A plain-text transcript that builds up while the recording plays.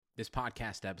This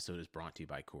podcast episode is brought to you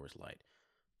by Coors Light.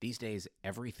 These days,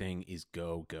 everything is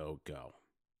go, go, go.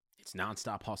 It's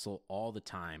nonstop hustle all the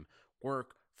time.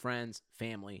 Work, friends,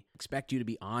 family expect you to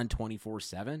be on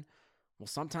 24/7. Well,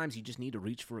 sometimes you just need to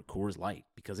reach for a Coors Light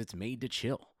because it's made to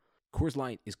chill. Coors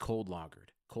Light is cold lagered,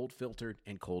 cold filtered,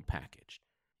 and cold packaged.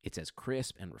 It's as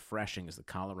crisp and refreshing as the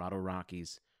Colorado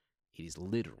Rockies. It is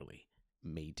literally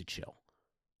made to chill.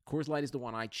 Coors Light is the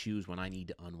one I choose when I need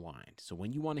to unwind. So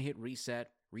when you want to hit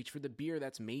reset, reach for the beer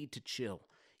that's made to chill.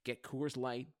 Get Coors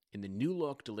Light in the new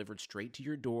look delivered straight to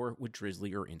your door with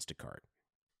Drizzly or Instacart.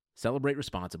 Celebrate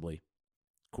responsibly.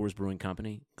 Coors Brewing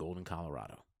Company, Golden,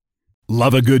 Colorado.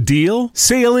 Love a good deal?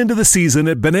 Sail into the season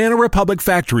at Banana Republic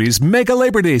Factory's Mega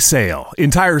Labor Day Sale.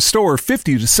 Entire store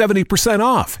 50 to 70%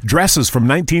 off. Dresses from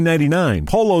 $19.99.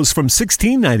 Polos from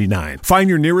 $16.99. Find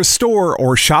your nearest store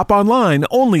or shop online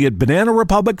only at Banana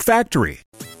Republic Factory.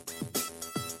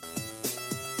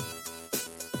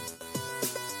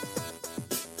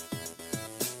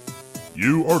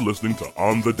 You are listening to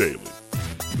On the Daily,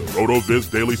 the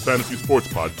RotoViz Daily Fantasy Sports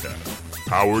Podcast,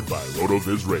 powered by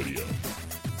RotoViz Radio.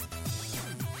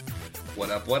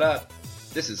 What up?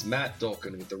 This is Matt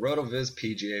Dolkin with the RotoViz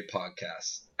PGA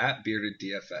Podcast, at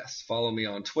BeardedDFS. Follow me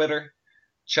on Twitter,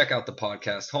 check out the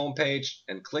podcast homepage,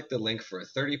 and click the link for a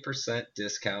 30%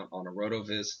 discount on a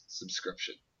RotoViz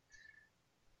subscription.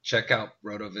 Check out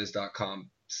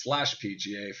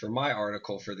rotoviz.com/PGA for my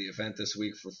article for the event this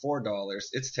week for $4.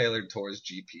 It's tailored towards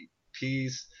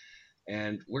GPPs,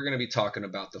 and we're going to be talking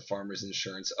about the Farmers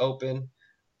Insurance Open.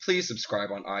 Please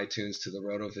subscribe on iTunes to the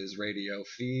RotoViz Radio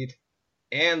feed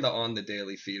and the On the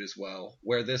Daily feed as well,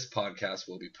 where this podcast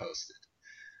will be posted.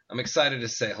 I'm excited to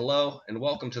say hello and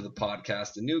welcome to the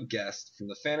podcast, a new guest from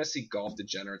the Fantasy Golf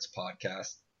Degenerates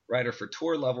podcast, writer for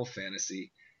Tour Level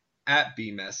Fantasy, at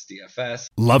BMSDFS.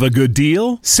 Love a good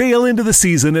deal? Sail into the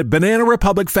season at Banana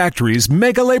Republic Factory's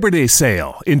Mega Labor Day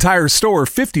Sale. Entire store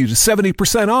 50 to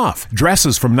 70% off.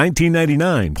 Dresses from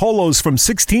 $19.99. Polos from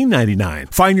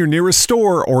 $16.99. Find your nearest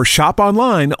store or shop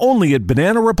online only at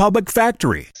Banana Republic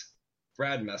Factory.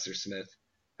 Brad Messersmith,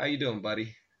 how you doing,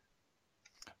 buddy?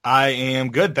 I am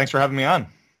good. Thanks for having me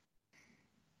on.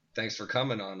 Thanks for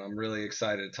coming on. I'm really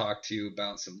excited to talk to you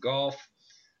about some golf.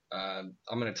 I'm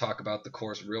going to talk about the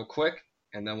course real quick,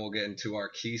 and then we'll get into our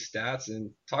key stats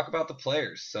and talk about the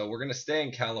players. So we're going to stay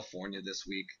in California this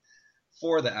week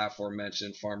for the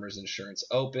aforementioned Farmers Insurance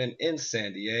Open in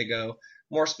San Diego,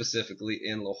 more specifically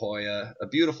in La Jolla, a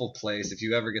beautiful place if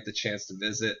you ever get the chance to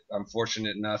visit. I'm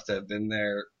fortunate enough to have been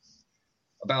there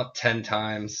about 10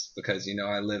 times because,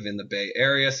 I live in the Bay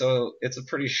Area, so it's a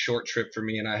pretty short trip for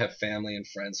me, and I have family and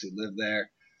friends who live there.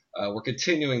 We're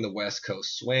continuing the West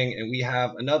Coast swing, and we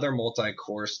have another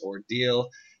multi-course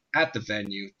ordeal at the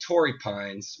venue, Torrey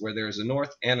Pines, where there's a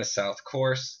north and a south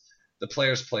course. The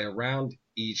players play a round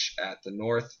each at the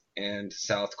north and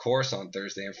south course on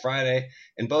Thursday and Friday,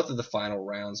 and both of the final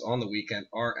rounds on the weekend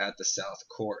are at the south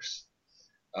course.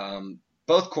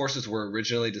 Both courses were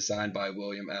originally designed by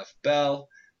William F. Bell.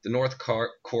 The North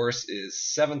course is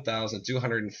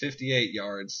 7,258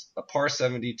 yards, a par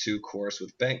 72 course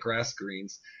with bent grass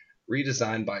greens,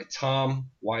 redesigned by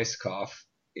Tom Weiskopf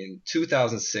in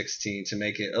 2016 to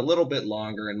make it a little bit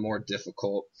longer and more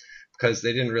difficult because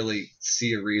they didn't really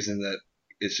see a reason that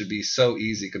it should be so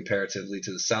easy comparatively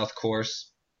to the South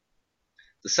course.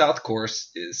 The South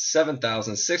course is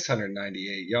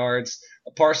 7,698 yards,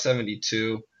 a par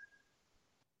 72,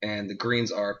 and the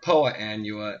greens are Poa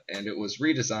annua, and it was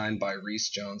redesigned by Reese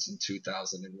Jones in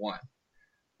 2001.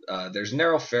 There's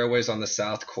narrow fairways on the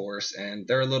South course, and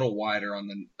they're a little wider on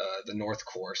the North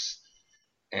course.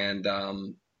 And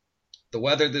the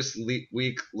weather this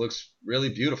week looks really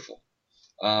beautiful.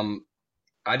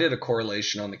 I did a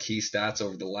correlation on the key stats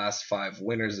over the last 5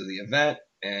 winners of the event,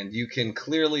 and you can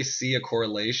clearly see a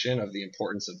correlation of the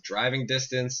importance of driving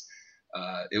distance.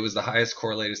 It was the highest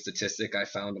correlated statistic I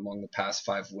found among the past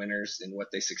 5 winners in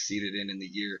what they succeeded in the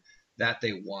year that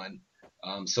they won.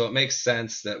 So it makes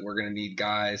sense that we're going to need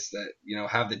guys that,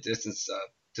 have the distance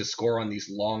to score on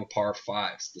these long par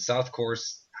 5s. The South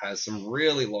course has some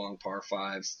really long par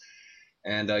 5s,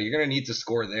 and you're going to need to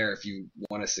score there if you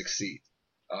want to succeed.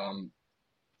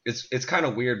 It's kind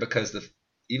of weird because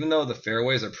even though the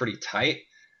fairways are pretty tight,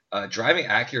 driving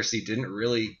accuracy didn't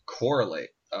really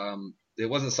correlate. It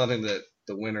wasn't something that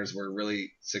the winners were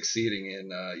really succeeding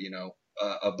in,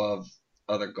 above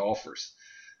other golfers.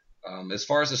 As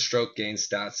far as the stroke gain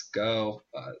stats go,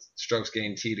 strokes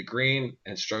gained tee to green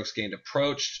and strokes gained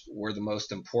approach were the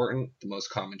most important, the most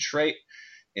common trait.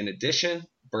 In addition,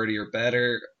 birdie or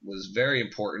better was very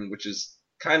important, which is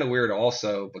kind of weird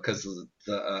also because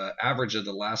the average of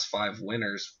the last 5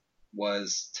 winners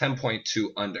was 10.2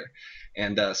 under,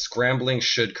 and scrambling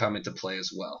should come into play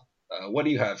as well. What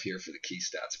do you have here for the key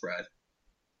stats, Brad?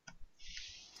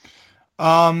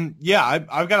 Yeah,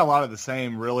 I've got a lot of the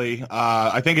same, really.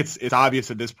 I think it's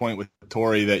obvious at this point with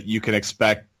Torrey that you can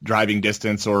expect driving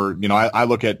distance, or, I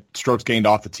look at strokes gained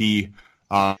off the tee.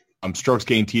 Strokes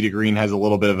gained tee to green has a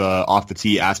little bit of a off the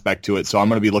tee aspect to it, so I'm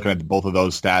going to be looking at both of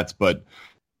those stats. But,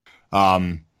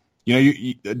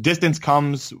 distance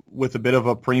comes with a bit of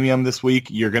a premium this week.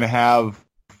 You're going to have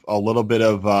a little bit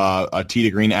of a tee to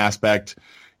green aspect.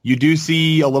 You do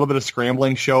see a little bit of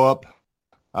scrambling show up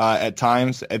at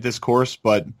times at this course,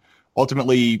 but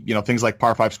ultimately, things like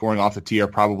par 5 scoring off the tee are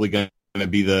probably going to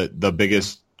be the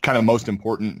biggest, kind of most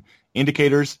important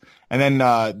indicators. And then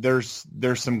there's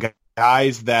some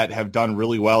guys that have done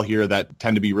really well here that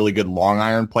tend to be really good long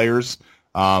iron players,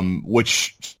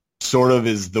 which sort of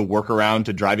is the workaround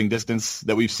to driving distance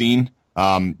that we've seen.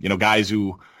 Guys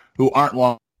who aren't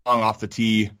long off the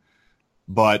tee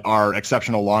but are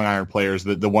exceptional long iron players.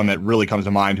 The one that really comes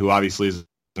to mind, who obviously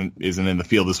isn't in the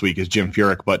field this week, is Jim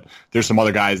Furyk, but there's some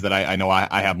other guys that I know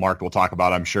I have marked, we'll talk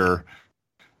about, I'm sure,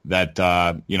 that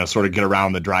sort of get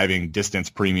around the driving distance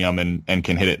premium and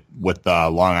can hit it with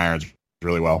long irons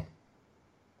really well.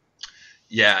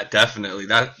 Yeah, definitely.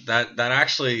 That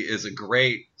actually is a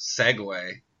great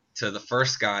segue to the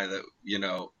first guy that,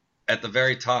 at the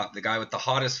very top, the guy with the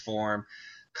hottest form,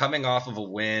 coming off of a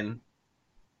win.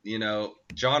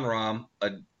 Jon Rahm,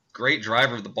 a great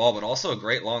driver of the ball, but also a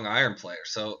great long iron player.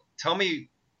 So tell me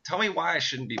why I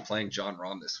shouldn't be playing Jon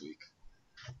Rahm this week.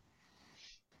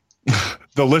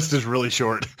 The list is really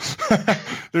short.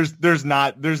 There's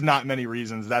not many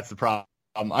reasons. That's the problem.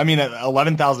 I mean, at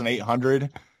 11,800,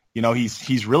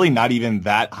 he's really not even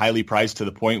that highly priced to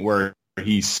the point where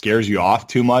he scares you off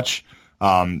too much.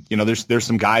 There's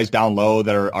some guys down low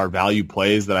that are value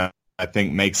plays that I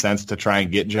think make sense to try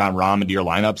and get Jon Rahm into your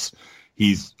lineups.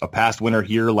 He's a past winner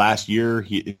here last year.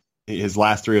 His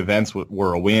last 3 events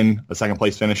were a win, a second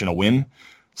place finish, and a win.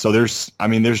 So there's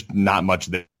not much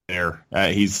there.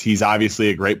 He's obviously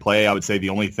a great play. I would say the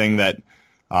only thing that,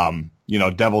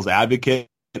 devil's advocate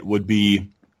would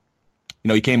be,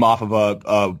 he came off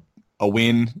of a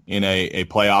win in a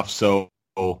playoff. So,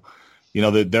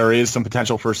 there is some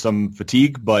potential for some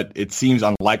fatigue, but it seems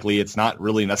unlikely. It's not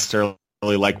really necessarily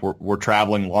like we're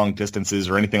traveling long distances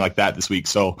or anything like that this week.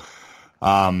 So,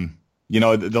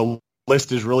 the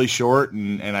list is really short,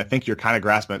 and I think you're kind of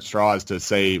grasping at straws to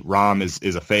say Rahm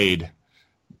is a fade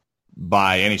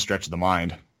by any stretch of the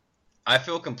mind. I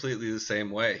feel completely the same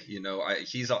way.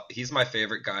 He's my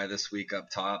favorite guy this week up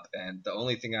top, and the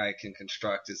only thing I can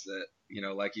construct is that,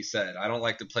 like you said, I don't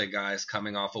like to play guys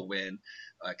coming off a win.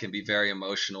 It can be very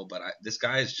emotional, but this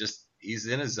guy is he's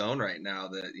in a zone right now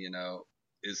that,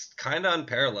 is kind of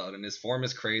unparalleled, and his form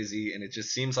is crazy, and it just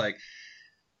seems like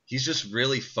he's just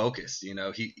really focused.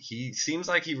 He seems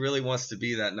like he really wants to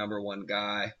be that number one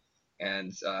guy,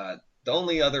 and the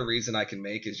only other reason I can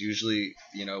make is usually,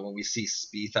 when we see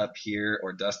Spieth up here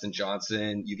or Dustin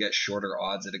Johnson, you get shorter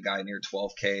odds at a guy near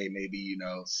 12K, maybe,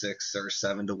 6 or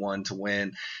 7 to 1 to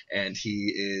win. And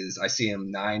I see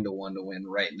him 9 to 1 to win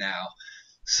right now.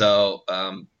 So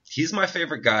he's my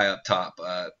favorite guy up top.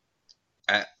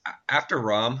 After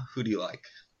Rahm, who do you like?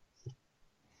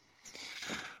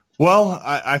 Well,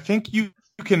 I think you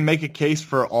can make a case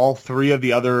for all 3 of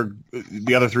the other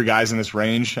 3 guys in this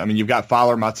range. I mean, you've got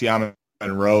Fowler, Matsuyama,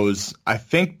 and Rose. I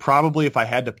think probably if I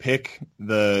had to pick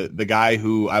the guy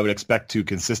who I would expect to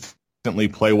consistently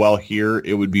play well here,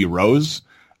 it would be Rose.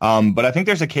 But I think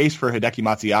there's a case for Hideki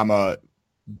Matsuyama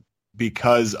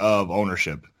because of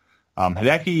ownership.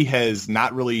 Hideki has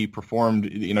not really performed.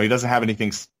 He doesn't have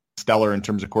anything stellar in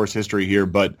terms of course history here,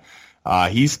 but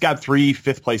he's got 3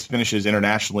 fifth-place finishes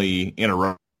internationally in a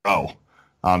row.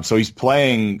 So he's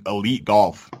playing elite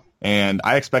golf, and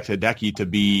I expect Hideki to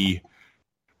be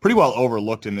pretty well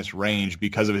overlooked in this range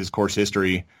because of his course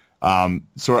history.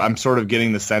 So I'm sort of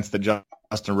getting the sense that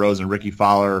Justin Rose and Ricky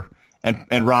Fowler and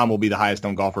Rahm will be the highest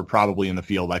owned golfer probably in the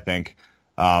field, I think.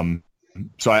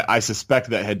 So I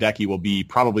suspect that Hideki will be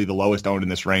probably the lowest owned in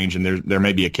this range, and there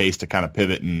may be a case to kind of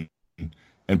pivot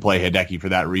and play Hideki for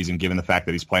that reason, given the fact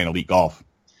that he's playing elite golf.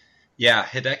 Yeah,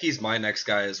 Hideki's my next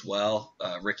guy as well.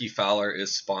 Ricky Fowler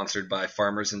is sponsored by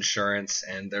Farmers Insurance,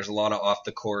 and there's a lot of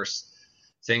off-the-course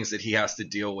things that he has to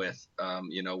deal with,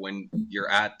 when you're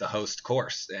at the host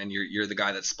course and you're the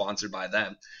guy that's sponsored by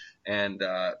them. And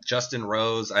Justin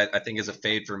Rose, I think, is a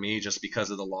fade for me just because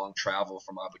of the long travel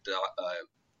from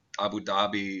Abu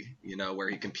Dhabi, where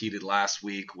he competed last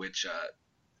week, which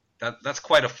that's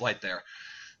quite a flight there.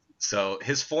 So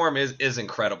his form is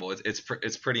incredible.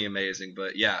 It's pretty amazing.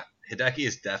 But yeah, Hideki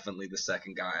is definitely the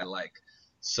second guy I like.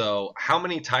 So how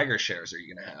many Tiger shares are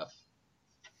you going to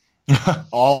have?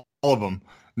 All of them.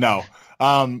 No.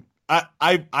 I'm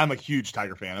a huge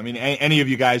Tiger fan. I mean, any of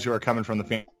you guys who are coming from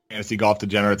the Fantasy Golf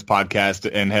Degenerates podcast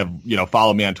and have,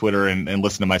 followed me on Twitter and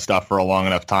listened to my stuff for a long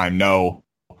enough time know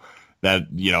that,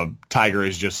 Tiger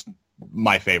is just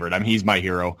my favorite. I mean, he's my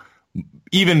hero.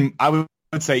 I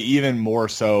would say even more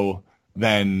so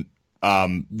than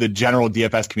the general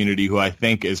DFS community, who I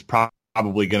think is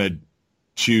probably going to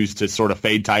choose to sort of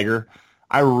fade Tiger.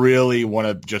 I really want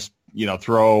to just,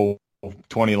 throw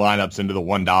 20 lineups into the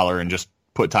 $1 and just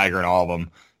put Tiger in all of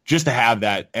them just to have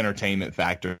that entertainment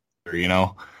factor,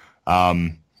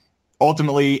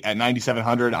 Ultimately, at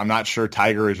 9,700, I'm not sure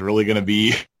Tiger is really going to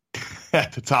be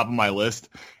at the top of my list.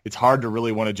 It's hard to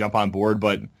really want to jump on board,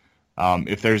 but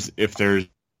if there's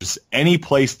any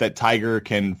place that Tiger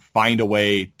can find a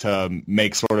way to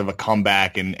make sort of a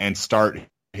comeback and start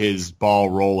his ball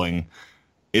rolling,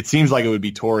 it seems like it would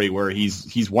be Torrey, where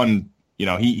he's won,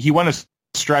 he won a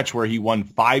stretch where he won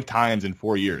 5 times in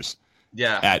 4 years.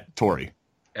 Yeah. At Torrey.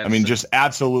 I mean, just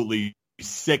absolutely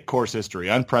sick course history,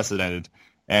 unprecedented.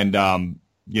 And,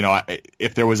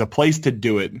 if there was a place to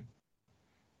do it,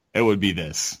 it would be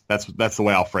this. That's the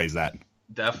way I'll phrase that.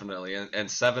 Definitely.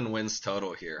 And 7 wins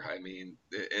total here. I mean,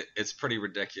 it's pretty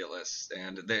ridiculous.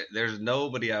 And there's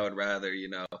nobody I would rather,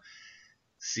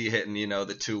 see hitting,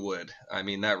 the 2 wood. I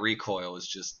mean, that recoil is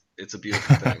just, it's a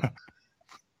beautiful thing.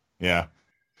 Yeah.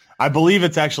 I believe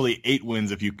it's actually 8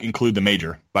 wins if you include the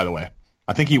major, by the way.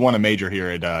 I think he won a major here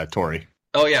at Torrey.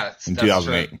 Oh, yeah. In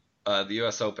 2008. True. The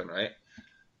U.S. Open, right?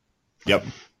 Yep.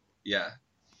 Yeah.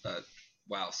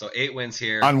 Wow. So 8 wins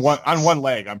here. On one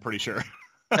leg, I'm pretty sure.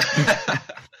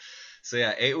 So,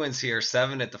 yeah, 8 wins here,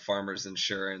 7 at the Farmers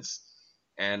Insurance.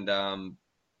 And,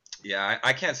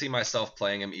 I can't see myself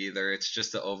playing him either. It's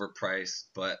just an overpriced,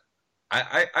 but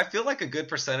I feel like a good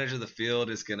percentage of the field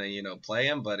is going to, play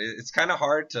him, but it's kind of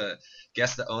hard to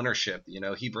guess the ownership.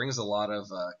 He brings a lot of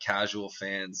casual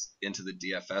fans into the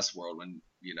DFS world when,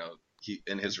 he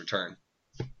in his return.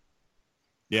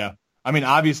 Yeah. I mean,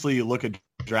 obviously you look at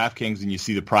DraftKings and you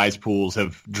see the prize pools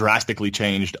have drastically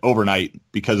changed overnight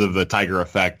because of the Tiger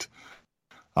effect.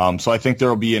 So I think there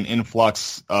will be an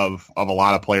influx of a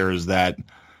lot of players that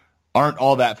aren't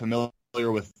all that familiar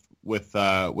with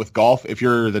golf. If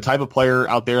you're the type of player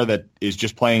out there that is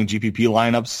just playing GPP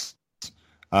lineups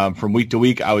from week to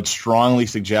week, I would strongly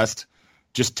suggest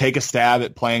just take a stab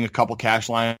at playing a couple cash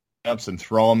lineups and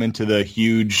throw them into the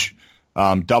huge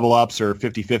double ups or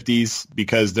 50-50s,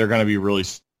 because they're going to be really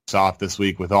soft this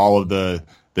week with all of the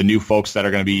new folks that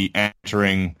are going to be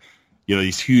entering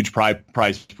these huge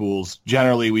prize pools.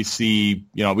 Generally, we see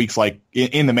weeks like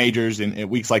in the majors and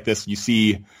weeks like this, you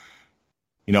see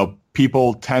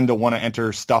people tend to want to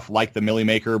enter stuff like the Millie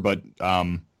Maker, but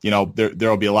there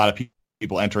will be a lot of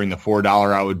people entering the $4,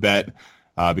 I would bet,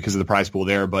 because of the prize pool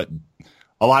there. But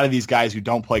a lot of these guys who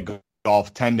don't play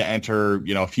golf tend to enter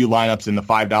a few lineups in the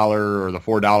 $5 or the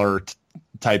 $4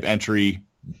 type entry,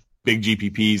 big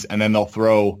GPPs, and then they'll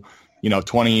throw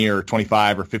 20 or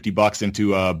 25 or $50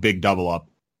 into a big double up,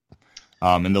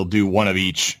 and they'll do one of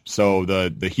each. So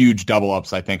the huge double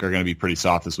ups, I think, are going to be pretty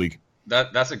soft this week.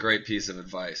 That's a great piece of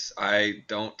advice. I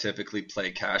don't typically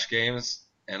play cash games,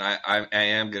 and I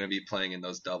am going to be playing in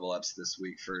those double ups this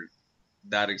week for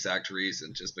that exact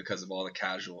reason, just because of all the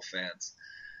casual fans.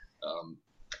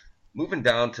 Moving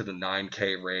down to the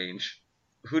 9K range,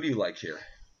 who do you like here?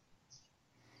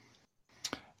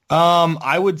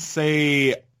 I would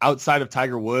say outside of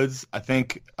Tiger Woods, I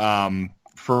think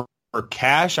for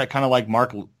cash, I kind of like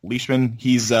Mark Leishman.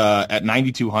 He's at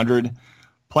 9,200,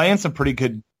 playing some pretty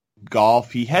good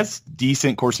golf. He has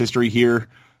decent course history here.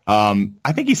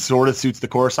 I think he sort of suits the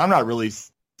course. I'm not really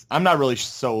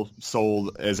so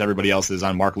sold as everybody else is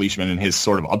on Mark Leishman and his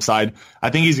sort of upside. I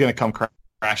think he's going to come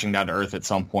crashing down to earth at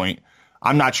some point.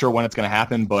 I'm not sure when it's going to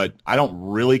happen, but I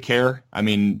don't really care. I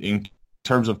mean, in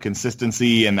terms of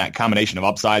consistency and that combination of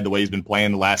upside, the way he's been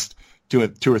playing the last two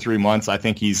or 3 months, I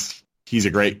think he's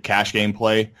a great cash game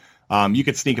play. You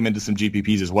could sneak him into some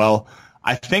GPPs as well.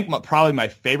 I think probably my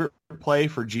favorite play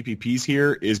for GPPs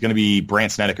here is going to be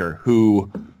Brandt Snedeker, whose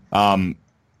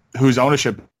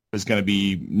ownership is going to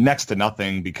be next to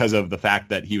nothing because of the fact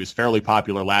that he was fairly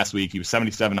popular last week. He was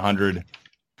 7,700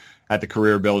 at the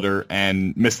Career Builder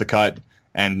and missed the cut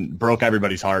and broke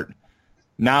everybody's heart.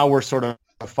 Now we're sort of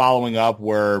following up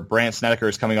where Brandt Snedeker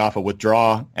is coming off a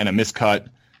withdrawal and a miscut,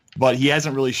 but he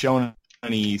hasn't really shown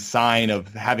any sign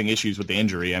of having issues with the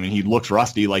injury. I mean, he looks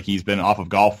rusty, like he's been off of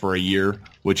golf for a year,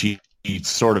 which he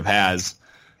sort of has.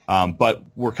 But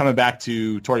we're coming back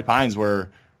to Torrey Pines,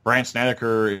 where Brandt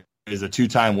Snedeker is a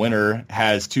 2-time winner,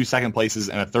 has 2 second places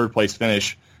and a third place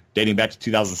finish dating back to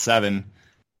 2007.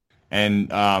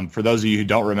 And for those of you who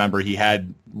don't remember, he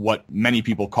had what many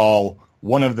people call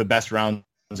one of the best rounds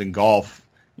in golf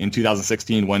in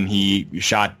 2016 when he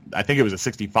shot, I think it was a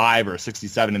 65 or a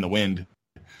 67 in the wind.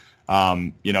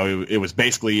 It was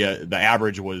basically the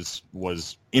average was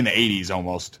in the 80s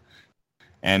almost.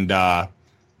 And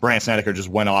Brandt Snedeker just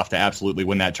went off to absolutely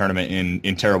win that tournament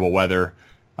in terrible weather.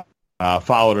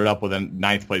 Followed it up with a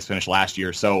 9th place finish last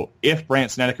year. So if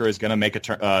Brandt Snedeker is going to make a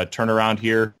turnaround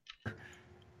here,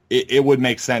 it would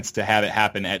make sense to have it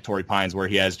happen at Torrey Pines, where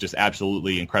he has just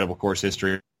absolutely incredible course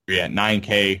history at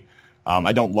 $9K.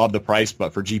 I don't love the price,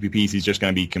 but for GPPs, he's just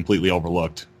going to be completely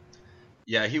overlooked.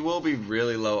 Yeah, he will be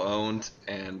really low owned,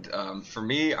 and for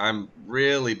me, I'm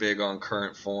really big on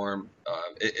current form.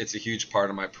 It's a huge part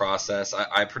of my process.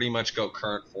 I pretty much go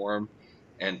current form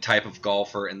and type of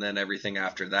golfer, and then everything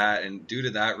after that. And due to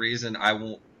that reason, I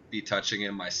won't be touching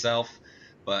him myself.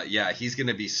 But yeah, he's going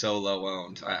to be so low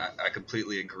owned. I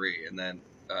completely agree. And then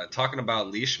talking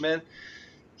about Leishman,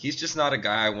 he's just not a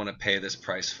guy I want to pay this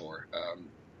price for.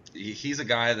 He's a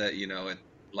guy that,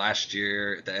 last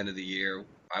year at the end of the year,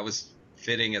 I was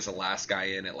fitting as a last guy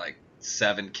in at like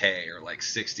 7K or like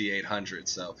 6,800.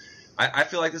 So I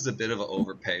feel like this is a bit of an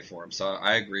overpay for him. So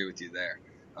I agree with you there.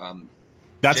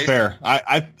 That's Jason? fair.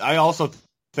 I also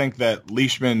think that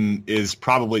Leishman is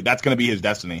probably, that's going to be his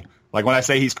destiny. Like when I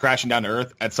say he's crashing down to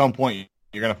earth, at some point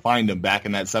you're going to find him back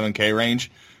in that 7K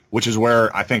range, which is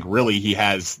where I think really he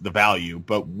has the value.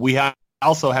 But we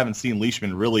also haven't seen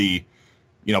Leishman really,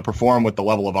 perform with the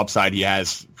level of upside he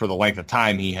has for the length of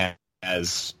time he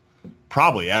has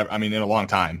probably, in a long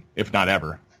time, if not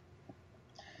ever.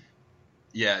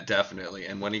 Yeah, definitely.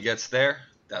 And when he gets there,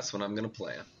 that's when I'm going to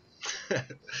play him.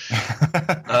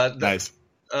 Nice.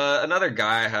 Another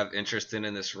guy I have interest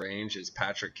in this range is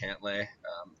Patrick Cantlay.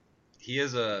 He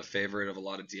is a favorite of a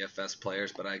lot of DFS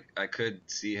players, but I could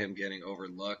see him getting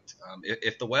overlooked.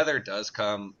 If the weather does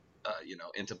come,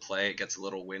 into play, it gets a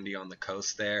little windy on the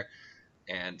coast there,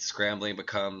 and scrambling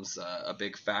becomes a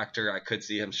big factor. I could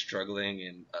see him struggling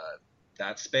in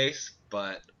that space,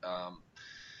 but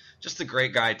just a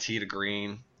great guy, tee to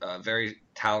green, very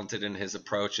talented in his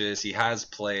approaches. He has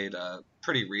played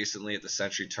pretty recently at the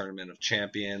Century Tournament of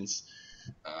Champions.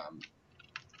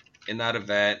 In that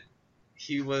event,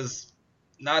 he was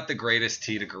not the greatest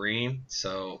tee to green,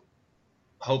 so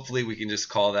hopefully we can just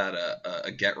call that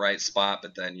a get right spot.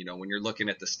 But then, when you're looking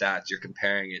at the stats, you're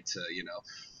comparing it to,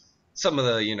 some of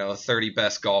the, 30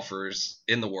 best golfers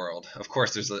in the world. Of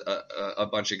course, there's a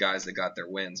bunch of guys that got their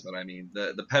wins, but I mean,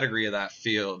 the pedigree of that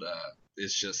field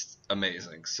is just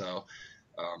amazing. So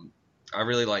I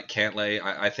really like Cantlay.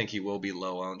 I think he will be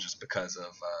low owned just because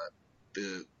of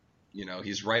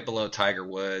he's right below Tiger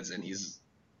Woods, and he's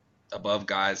above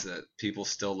guys that people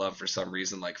still love for some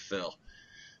reason, like Phil.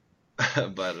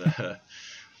 But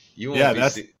you won't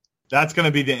that's going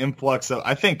to be the influx of.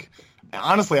 I think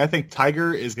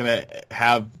Tiger is going to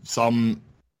have some.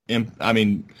 There's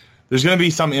going to be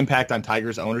some impact on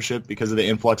Tiger's ownership because of the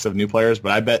influx of new players.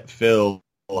 But I bet Phil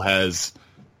has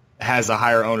a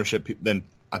higher ownership than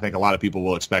I think a lot of people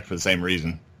will expect for the same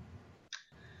reason.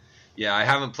 Yeah, I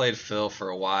haven't played Phil for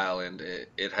a while, and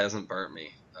it hasn't burnt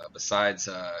me. Besides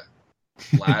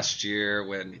last year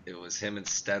when it was him and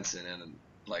Stenson in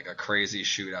like a crazy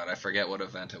shootout. I forget what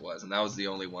event it was, and that was the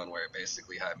only one where it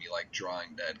basically had me like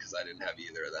drawing dead because I didn't have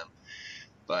either of them.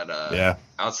 But yeah,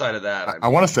 outside of that, I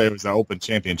want to say it was the Open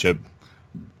Championship,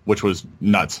 which was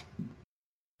nuts.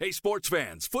 Hey, sports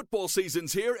fans, football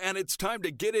season's here, and it's time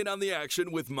to get in on the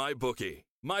action with MyBookie.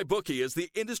 MyBookie is the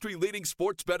industry-leading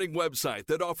sports betting website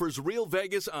that offers real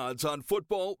Vegas odds on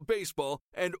football, baseball,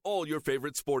 and all your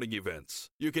favorite sporting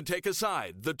events. You can take a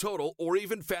side, the total, or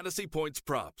even fantasy points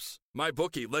props.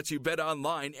 MyBookie lets you bet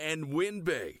online and win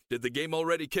big. Did the game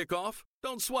already kick off?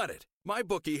 Don't sweat it.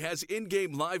 MyBookie has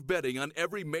in-game live betting on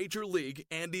every major league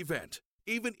and event,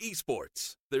 even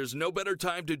esports. There's no better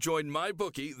time to join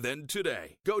MyBookie than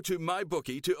today. Go to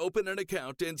MyBookie to open an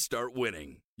account and start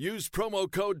winning. Use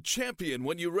promo code CHAMPION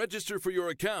when you register for your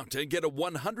account and get a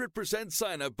 100%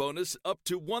 sign-up bonus up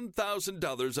to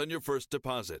 $1,000 on your first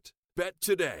deposit. Bet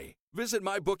today. Visit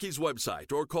MyBookie's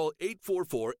website or call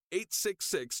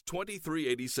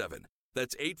 844-866-2387.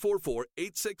 That's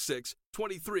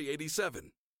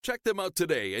 844-866-2387. Check them out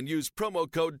today and use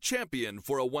promo code CHAMPION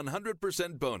for a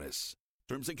 100% bonus.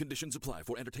 Terms and conditions apply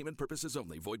for entertainment purposes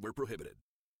only. Void where prohibited.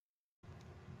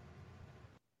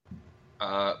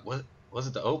 Was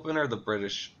it the Open or the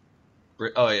British?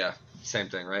 Oh yeah, same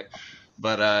thing, right?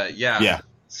 But yeah. Yeah.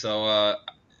 So I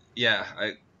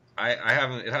I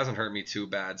haven't, it hasn't hurt me too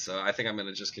bad, so I think I'm going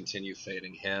to just continue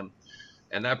fading him.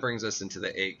 And that brings us into the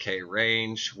 8K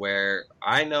range, where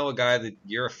I know a guy that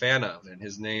you're a fan of, and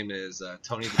his name is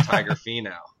Tony the Tiger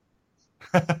Finau.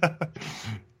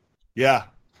 Yeah,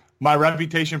 my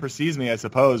reputation precedes me, I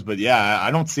suppose. But yeah,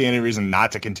 I don't see any reason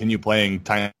not to continue playing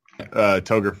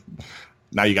Toger.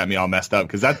 Now you got me all messed up,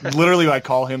 because that's literally what I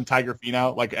call him, Tiger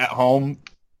Finau. Like at home,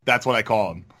 that's what I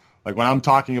call him. Like when I'm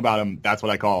talking about him, that's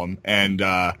what I call him. And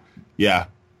yeah,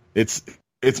 it's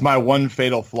my one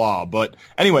fatal flaw. But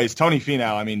anyways, Tony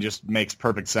Finau, I mean, just makes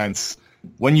perfect sense.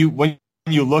 When you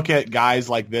look at guys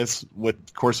like this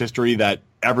with course history that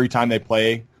every time they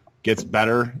play gets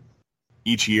better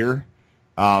each year,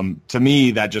 to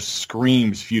me, that just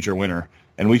screams future winner.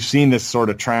 And we've seen this sort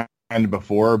of trend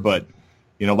before, but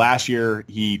last year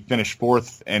he finished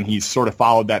fourth, and he's sort of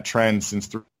followed that trend since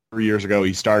 3 years ago.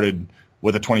 He started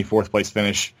with a 24th place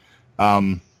finish.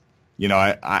 I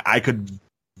could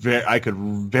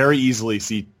very easily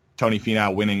see Tony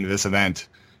Finau winning this event,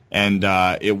 and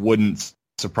it wouldn't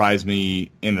surprise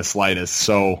me in the slightest.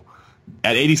 So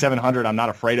at 8,700, I'm not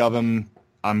afraid of him.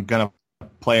 I'm going to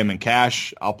play him in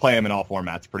cash. I'll play him in all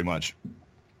formats pretty much.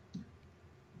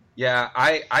 Yeah,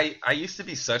 I used to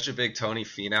be such a big Tony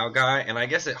Finau guy, and I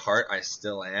guess at heart I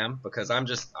still am, because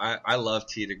I love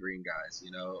tee to green guys.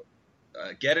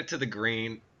 Get it to the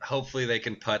green. Hopefully they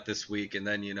can putt this week, and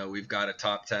then we've got a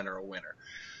top 10 or a winner.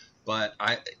 But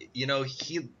he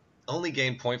only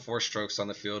gained 0.4 strokes on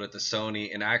the field at the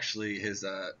Sony, and actually his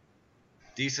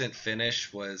decent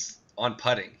finish was on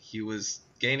putting. He was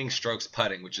gaining strokes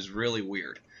putting, which is really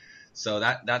weird. So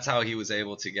that's how he was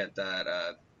able to get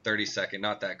that 30-second.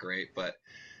 Not that great, but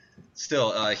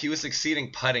still, he was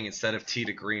succeeding putting instead of tee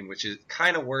to green, which is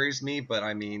kind of worries me. But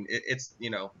I mean, it's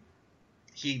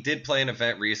he did play an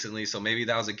event recently, so maybe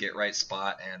that was a get right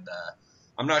spot, and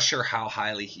I'm not sure how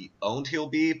highly he owned he'll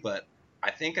be, but I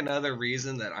think another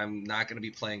reason that I'm not going to be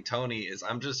playing Tony is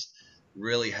I'm just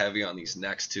really heavy on these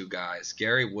next two guys,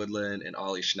 Gary Woodland and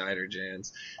Ollie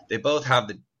Schneiderjans. They both have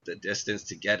the distance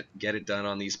to get it done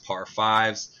on these par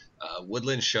fives.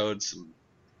 Woodland showed some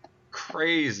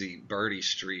crazy birdie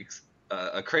streaks,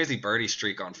 a crazy birdie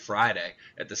streak on Friday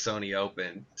at the Sony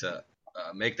Open to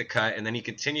make the cut, and then he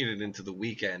continued it into the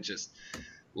weekend, just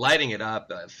lighting it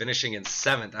up, finishing in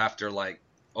 7th after like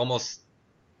almost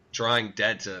drawing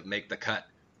dead to make the cut.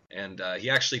 And he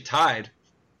actually tied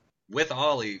with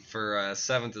Ollie for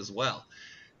 7th as well.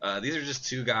 These are just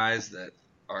two guys that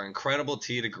are incredible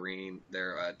tee to green.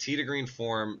 Their tee to green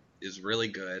form is really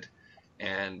good,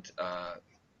 and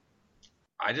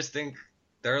I just think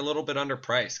they're a little bit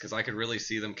underpriced, because I could really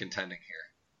see them contending here.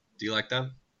 Do you like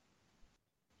them?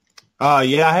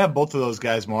 Yeah, I have both of those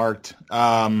guys marked.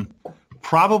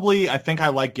 Probably, I think I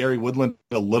like Gary Woodland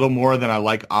a little more than I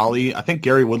like Ollie. I think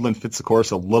Gary Woodland fits the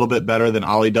course a little bit better than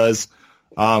Ollie does.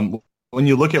 When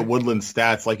you look at Woodland's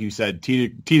stats, like you said, tee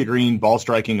to green, ball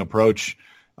striking approach,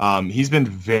 he's been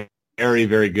very,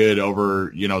 very good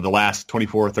over, the last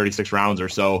 24, 36 rounds or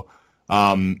so.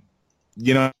 And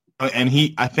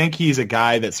I think he's a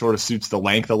guy that sort of suits the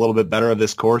length a little bit better of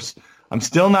this course. I'm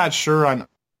still not sure on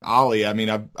Ollie. I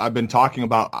mean, I've been talking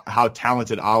about how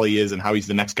talented Ollie is and how he's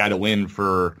the next guy to win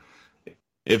for,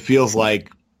 it feels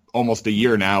like, almost a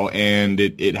year now, and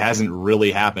it hasn't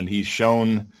really happened. He's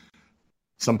shown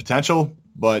some potential,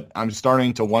 but I'm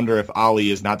starting to wonder if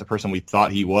Ollie is not the person we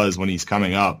thought he was when he's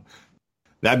coming up.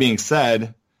 That being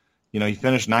said, he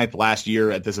finished 9th last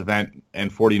year at this event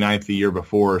and 49th the year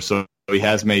before, so he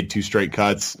has made 2 straight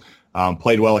cuts,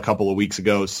 played well a couple of weeks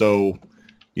ago, so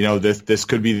this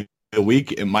could be the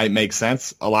week. It might make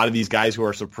sense. A lot of these guys who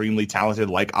are supremely talented,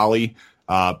 like Ollie,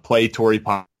 play Torrey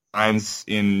Pines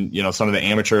in some of the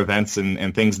amateur events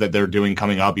and things that they're doing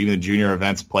coming up. Even the junior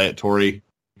events play at Torrey.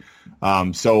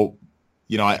 So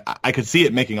I could see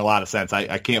it making a lot of sense.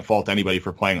 I can't fault anybody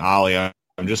for playing Ollie.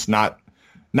 I'm just not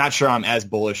sure I'm as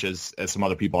bullish as some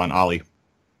other people on Ollie.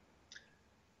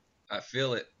 I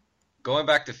feel it. Going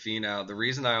back to Finau, the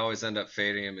reason I always end up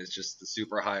fading him is just the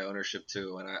super high ownership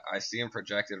too, and I see him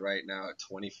projected right now at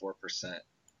 24%.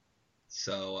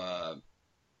 So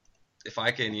if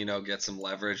I can, get some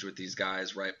leverage with these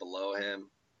guys right below him,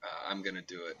 I'm gonna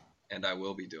do it, and I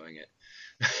will be doing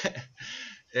it.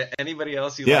 Anybody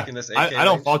else you like in this? I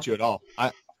don't fault you at all.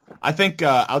 I think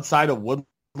outside of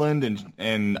Woodland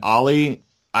and Ollie,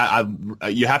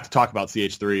 you have to talk about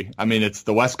CH3. I mean, it's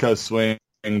the West Coast swing.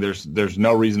 There's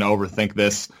no reason to overthink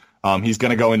this. He's going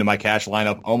to go into my cash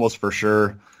lineup almost for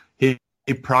sure. He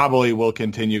probably will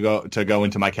continue to go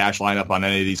into my cash lineup on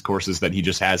any of these courses that he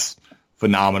just has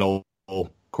phenomenal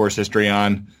course history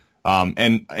on.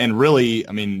 And really,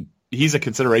 I mean, he's a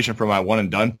consideration for my one and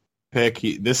done pick.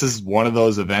 This is one of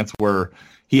those events where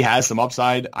he has some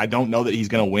upside. I don't know that he's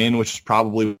going to win, which is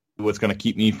probably what's going to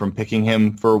keep me from picking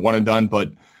him for one and done.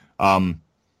 But, when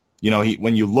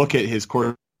you look at his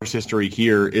course history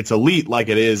here, it's elite like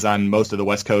it is on most of the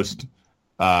West Coast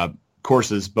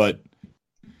courses. But,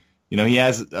 he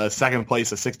has a second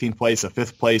place, a 16th place, a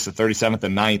 5th place, a 37th,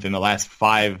 and 9th in the last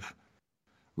 5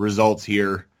 results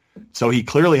here. So he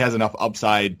clearly has enough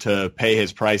upside to pay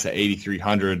his price at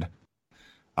 8,300.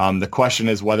 The question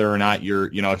is whether or not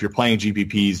if you're playing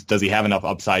GPPs, does he have enough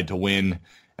upside to win,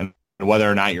 and whether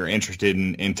or not you're interested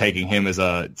in taking him as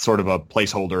a sort of a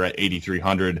placeholder at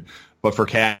 8,300. But for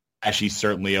cash, he's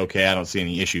certainly okay. I don't see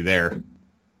any issue there.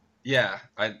 Yeah,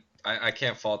 I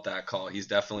can't fault that call. He's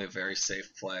definitely a very safe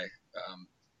play.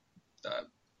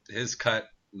 His cut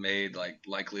made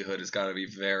likelihood has got to be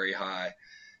very high.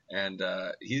 And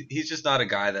he's just not a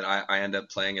guy that I end up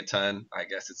playing a ton. I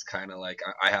guess it's kind of like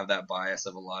I have that bias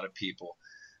of a lot of people.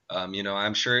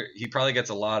 I'm sure he probably gets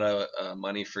a lot of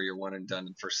money for your one and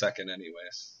done for second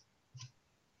anyways.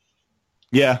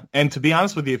 Yeah, and to be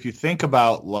honest with you, if you think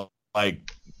about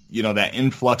that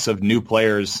influx of new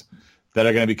players that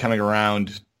are going to be coming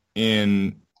around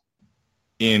in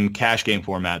cash game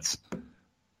formats,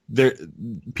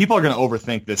 people are going to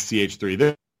overthink this CH3.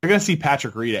 They're going to see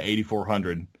Patrick Reed at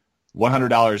 8,400.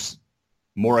 $100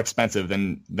 more expensive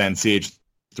than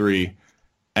CH3,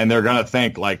 and they're going to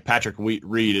think Patrick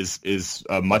Reed is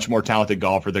a much more talented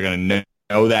golfer. They're going to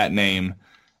know that name,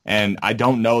 and I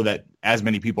don't know that as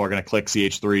many people are going to click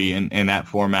CH3 in that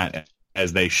format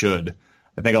as they should.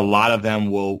 I think a lot of them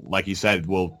will, like you said,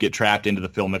 will get trapped into the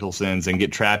Phil Mickelsons and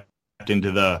get trapped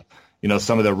into the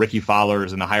some of the Ricky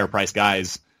Fowlers and the higher price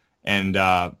guys, and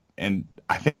I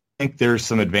think there's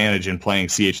some advantage in playing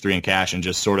CH3 in cash and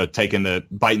just sort of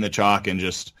biting the chalk and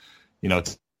just,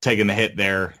 taking the hit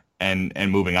there and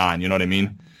moving on. You know what I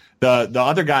mean? The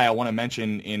other guy I want to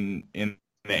mention in the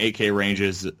 8K range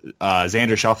is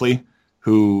Xander Schauffele,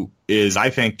 who is,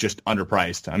 I think, just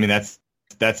underpriced. I mean, that's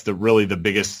really the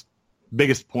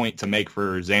biggest point to make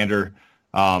for Xander.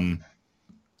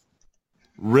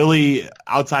 Really,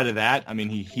 outside of that, I mean,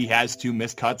 he has 2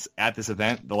 missed cuts at this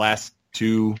event, the last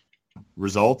 2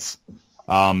 results.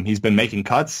 He's been making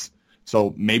cuts,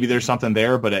 so maybe there's something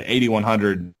there, but at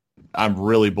 8,100, I'm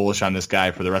really bullish on this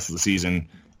guy for the rest of the season,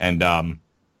 and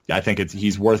I think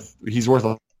he's worth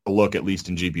a look, at least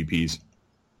in GPPs.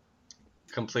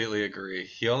 Completely agree.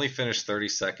 He only finished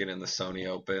 32nd in the Sony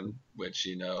Open, which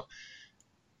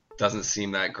doesn't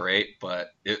seem that great, but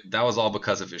that was all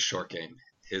because of his short game.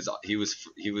 He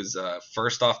was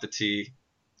first off the tee,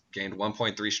 gained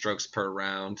 1.3 strokes per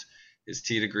round. His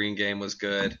tee to green game was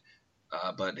good,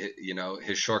 but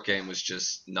his short game was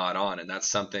just not on, and that's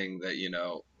something that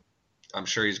I'm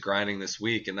sure he's grinding this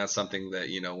week, and that's something that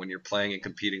when you're playing and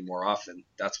competing more often,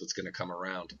 that's what's going to come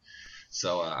around.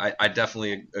 So I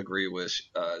definitely agree with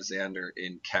Xander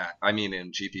in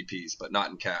GPPs, but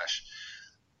not in cash.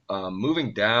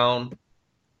 Moving down,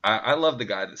 I love the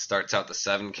guy that starts out the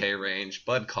 7K range,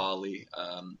 Bud Cauley.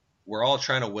 We're all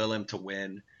trying to will him to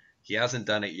win. He hasn't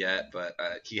done it yet, but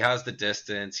he has the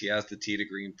distance. He has the tee to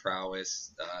green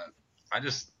prowess. I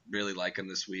just really like him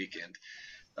this week. And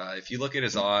if you look at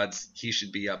his odds, he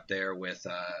should be up there with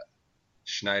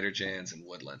Schneider, Jans, and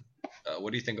Woodland.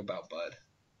 What do you think about Bud?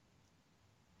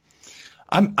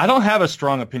 I don't have a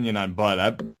strong opinion on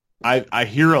Bud. I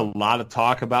hear a lot of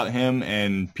talk about him,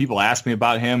 and people ask me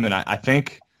about him, and I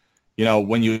think,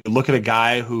 when you look at a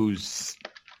guy who's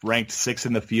ranked 6th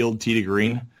in the field tee to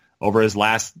green over his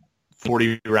last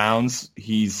 40 rounds,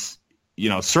 he's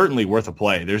certainly worth a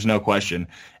play. There's no question.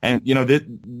 And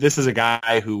this is a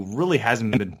guy who really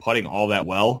hasn't been putting all that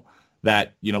well.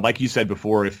 That like you said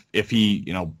before, if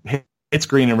he hits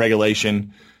green in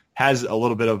regulation, has a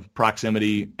little bit of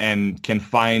proximity, and can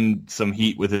find some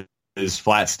heat with his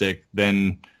flat stick,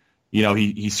 then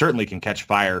he certainly can catch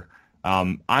fire.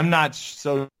 I'm not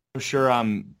so sure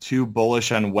I'm too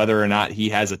bullish on whether or not he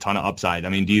has a ton of upside. I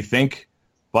mean, do you think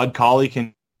Bud Cauley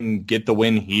can get the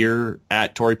win here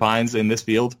at Torrey Pines in this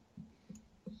field?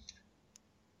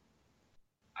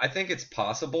 I think it's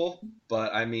possible,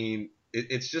 but I mean,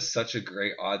 it's just such a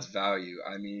great odds value.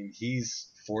 I mean, he's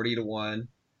 40-1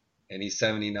 and he's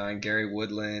 79. Gary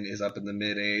Woodland is up in the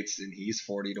mid 8s and he's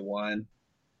 40-1.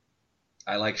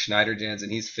 I like Schneider Jans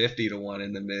and he's 50-1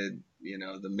 in the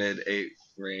mid 8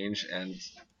 range, and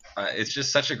it's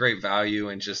just such a great value,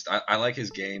 and just I like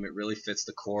his game. It really fits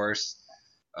the course.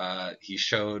 He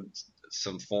showed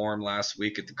some form last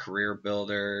week at the Career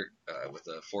Builder with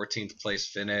a 14th place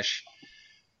finish.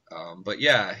 But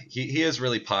yeah, he is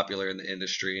really popular in the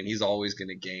industry, and he's always going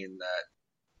to gain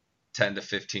 10 to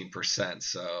 15%.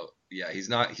 So yeah, he's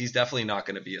definitely not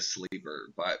going to be a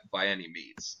sleeper by any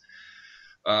means.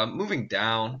 Moving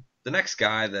down, the next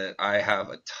guy that I have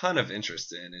a ton of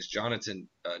interest in is Jonathan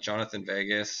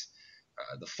Vegas.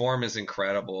 The form is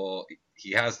incredible.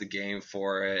 He has the game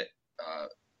for it.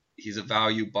 He's a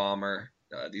value bomber.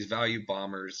 These value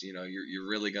bombers, you're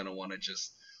really going to want to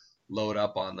just load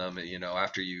up on them,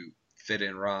 after you fit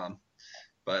in Rom.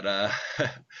 But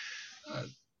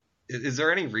is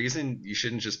there any reason you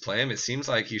shouldn't just play him? It seems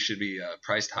like he should be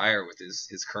priced higher with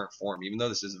his current form, even though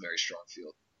this is a very strong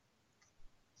field.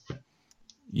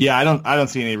 Yeah, I don't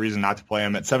see any reason not to play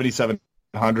him at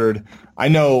 7,700. I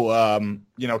know,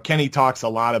 Kenny talks a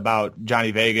lot about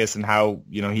Johnny Vegas and how,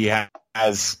 he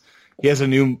has a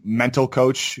new mental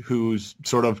coach who's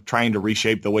sort of trying to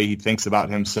reshape the way he thinks about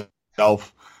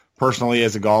himself personally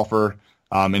as a golfer,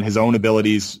 and his own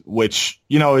abilities, which,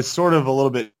 is sort of a little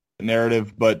bit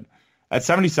narrative, but at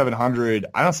 7,700,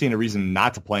 I don't see any reason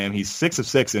not to play him. He's 6 of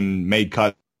 6 and made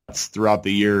cuts throughout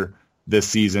the year this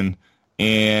season.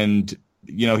 And,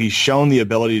 he's shown the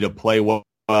ability to play well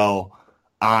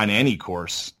on any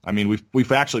course. I mean,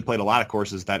 we've actually played a lot of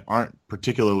courses that aren't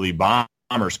particularly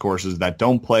bombers courses that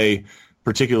don't play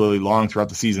particularly long throughout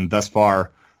the season thus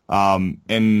far.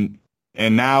 And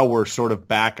now we're sort of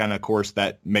back on a course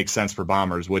that makes sense for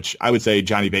bombers, which I would say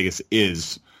Johnny Vegas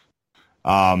is.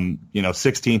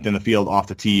 16th in the field off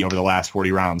the tee over the last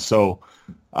 40 rounds. So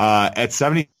at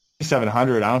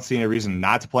 7,700, I don't see any reason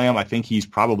not to play him. I think he's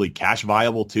probably cash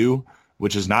viable too,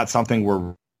 which is not something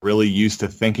we're really used to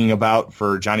thinking about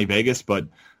for Johnny Vegas. But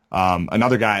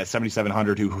another guy at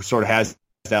 7,700 who sort of has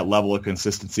that level of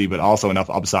consistency, but also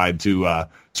enough upside to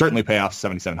certainly pay off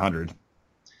 7,700.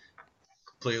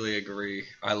 Completely agree.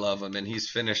 I love him, and he's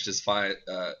finished as high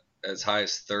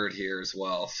as third here as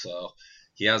well. So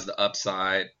he has the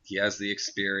upside, he has the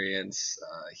experience,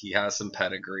 he has some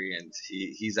pedigree, and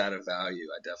he's at a value.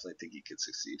 I definitely think he could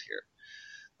succeed here.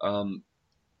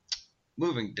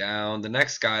 Moving down, the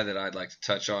next guy that I'd like to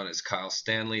touch on is Kyle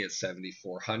Stanley at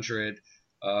 7,400.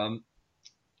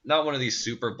 Not one of these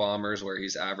super bombers where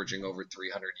he's averaging over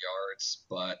 300 yards,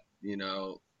 but,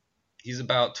 he's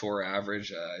about tour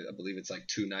average. I believe it's like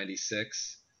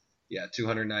 296. Yeah,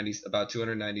 about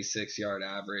 296 yard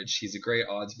average. He's a great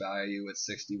odds value at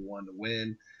 61 to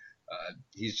win.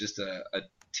 He's just a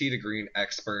tee to green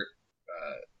expert.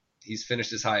 He's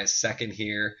finished as high as second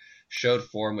here. Showed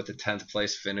form with a 10th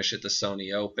place finish at the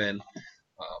Sony Open.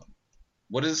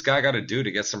 What does this guy got to do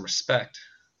to get some respect?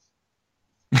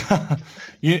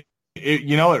 It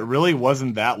really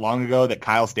wasn't that long ago that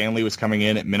Kyle Stanley was coming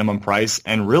in at minimum price,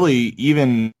 and really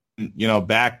even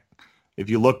back. If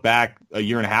you look back a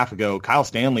year and a half ago, Kyle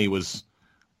Stanley was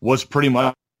pretty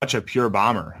much a pure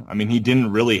bomber. I mean, he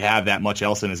didn't really have that much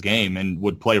else in his game and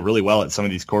would play really well at some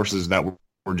of these courses that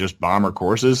were just bomber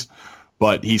courses.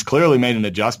 But he's clearly made an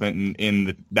adjustment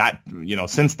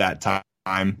since that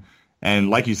time. And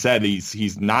like you said,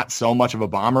 he's not so much of a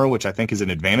bomber, which I think is an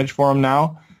advantage for him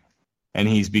now. And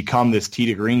he's become this tee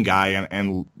to green guy.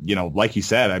 And like you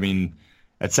said, I mean,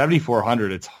 at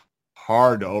 7,400, it's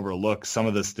hard to overlook some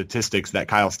of the statistics that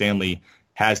Kyle Stanley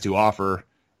has to offer,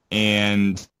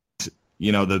 and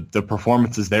the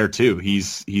performance is there too.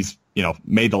 He's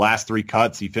made the last 3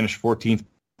 cuts. He finished 14th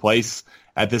place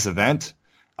at this event,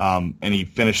 and he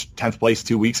finished 10th place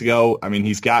 2 weeks ago. I mean,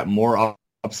 he's got more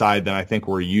upside than I think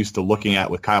we're used to looking at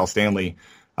with Kyle Stanley.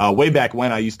 Way back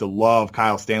when, I used to love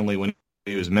Kyle Stanley when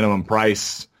he was minimum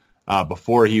price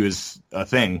before he was a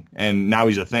thing, and now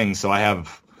he's a thing. So I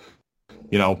have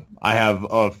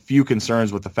a few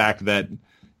concerns with the fact that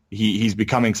he's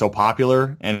becoming so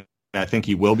popular, and I think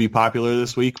he will be popular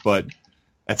this week. But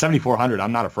at 7,400,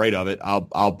 I'm not afraid of it.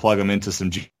 I'll plug him into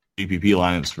some GPP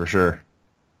lineups for sure.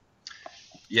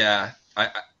 Yeah,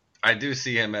 I do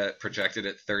see him projected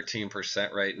at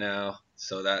 13% right now,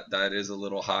 so that is a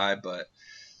little high. But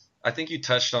I think you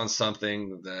touched on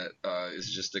something that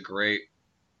is just a great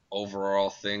overall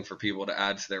thing for people to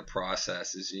add to their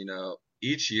process. Is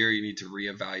each year you need to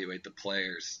reevaluate the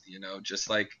players, just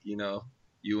like,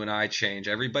 you and I change.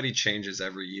 Everybody changes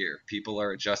every year. People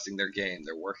are adjusting their game.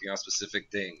 They're working on specific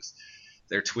things.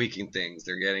 They're tweaking things.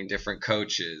 They're getting different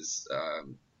coaches.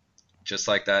 Just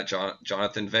like that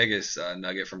Jonathan Vegas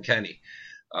nugget from Kenny.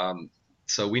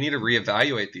 So we need to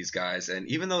reevaluate these guys. And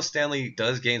even though Stanley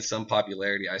does gain some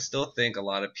popularity, I still think a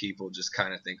lot of people just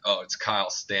kind of think, oh, it's Kyle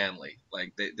Stanley.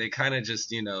 Like they kind of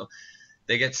just,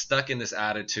 they get stuck in this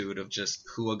attitude of just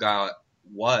who a guy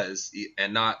was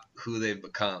and not who they've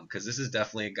become. Because this is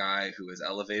definitely a guy who has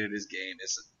elevated his game.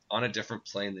 Is on a different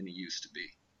plane than he used to be.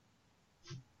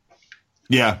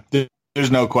 Yeah,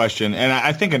 There's no question. And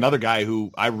I think another guy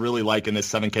who I really like in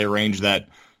this 7K range that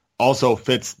also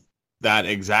fits that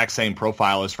exact same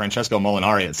profile as Francesco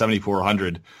Molinari at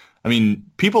 7,400. I mean,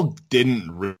 people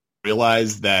didn't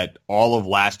realize that all of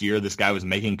last year this guy was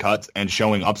making cuts and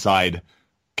showing upside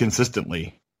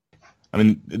consistently. I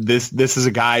mean, this is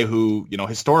a guy who,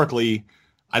 historically,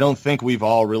 I don't think we've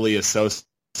all really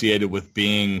associated with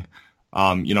being,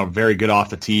 very good off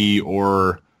the tee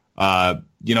or, a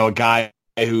guy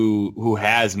who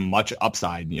has much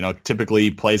upside.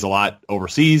 Typically plays a lot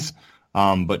overseas,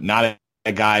 but not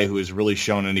a guy who has really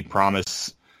shown any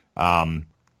promise. I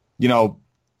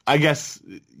guess,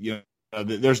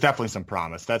 there's definitely some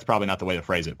promise. That's probably not the way to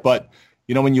phrase it. But,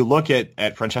 when you look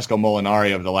at Francesco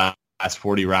Molinari over the last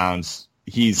 40 rounds,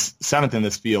 he's 7th in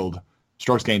this field,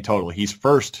 strokes gained total. He's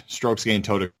 1st strokes gained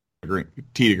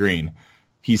tee to green.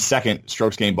 He's 2nd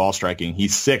strokes gained ball striking.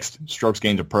 He's 6th strokes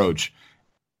gained approach.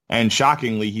 And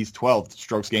shockingly, he's 12th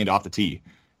strokes gained off the tee.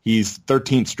 He's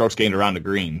 13th strokes gained around the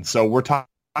green. So we're talking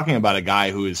about a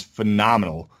guy who is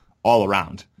phenomenal all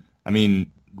around. I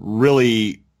mean,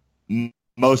 really,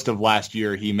 most of last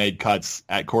year he made cuts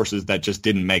at courses that just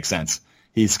didn't make sense.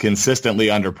 He's consistently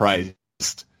underpriced.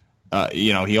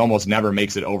 He almost never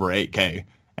makes it over 8K.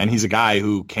 And he's a guy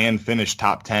who can finish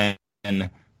top 10,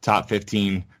 top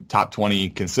 15, top 20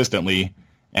 consistently.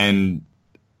 And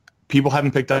people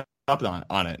haven't picked up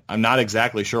on it. I'm not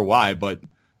exactly sure why, but,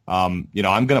 I'm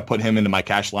going to put him into my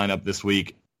cash lineup this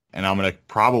week. And I'm going to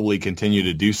probably continue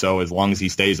to do so as long as he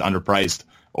stays underpriced,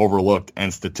 overlooked,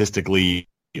 and statistically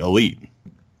elite.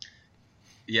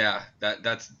 Yeah,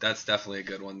 that's definitely a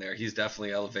good one there. He's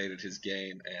definitely elevated his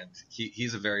game, and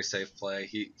he's a very safe play.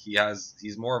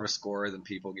 He's more of a scorer than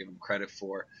people give him credit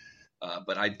for,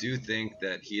 but I do think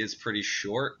that he is pretty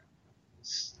short,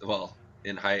 well,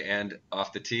 in height and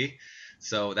off the tee,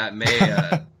 so that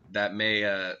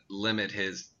may limit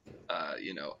his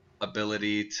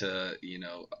ability to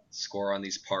score on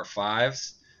these par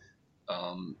fives.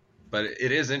 But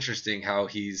it is interesting how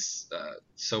he's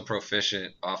so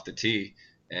proficient off the tee,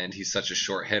 and he's such a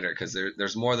short hitter because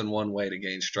there's more than one way to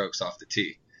gain strokes off the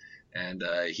tee, and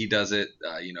he does it,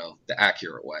 the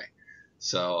accurate way.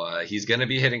 So he's going to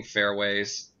be hitting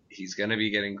fairways. He's going to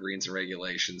be getting greens and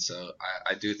regulation. So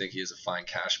I do think he is a fine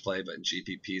cash play, but in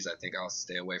GPPs, I think I'll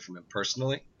stay away from him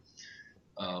personally.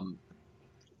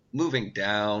 Moving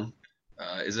down,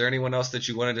 is there anyone else that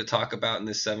you wanted to talk about in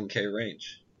this 7K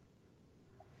range?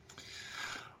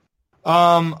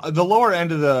 The lower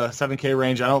end of the 7K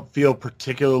range, I don't feel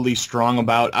particularly strong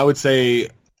about. I would say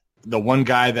the one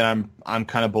guy that I'm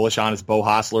kind of bullish on is Beau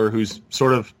Hossler, who's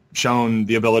sort of shown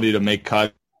the ability to make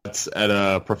cuts at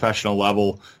a professional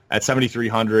level at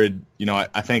 7,300.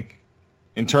 I think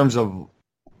in terms of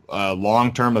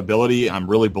long-term ability, I'm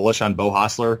really bullish on Beau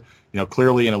Hossler.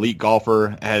 Clearly an elite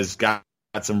golfer, has got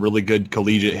some really good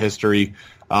collegiate history.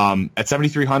 At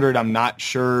 7,300, I'm not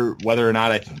sure whether or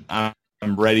not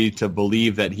I'm ready to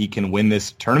believe that he can win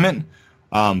this tournament.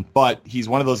 But he's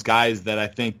one of those guys that I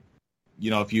think,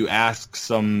 if you ask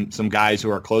some guys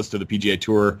who are close to the PGA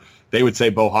Tour, they would say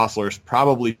Beau Hossler is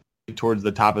probably towards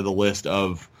the top of the list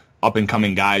of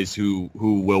up-and-coming guys who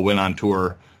will win on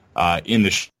tour in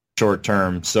the short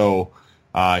term. So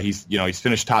he's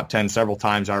finished top 10 several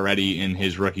times already in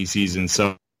his rookie season.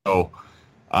 So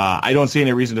I don't see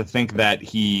any reason to think that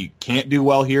he can't do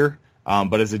well here.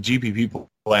 But as a GPP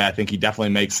play, I think he definitely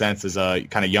makes sense as a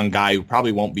kind of young guy who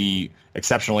probably won't be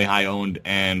exceptionally high owned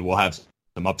and will have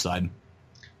some upside.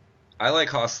 I like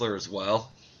Hossler as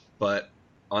well, but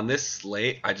on this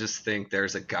slate, I just think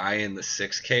there's a guy in the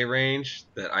 6K range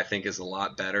that I think is a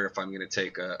lot better if I'm going to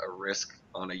take a risk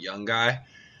on a young guy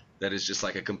that is just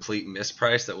like a complete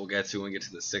misprice that we'll get to when we get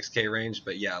to the 6K range.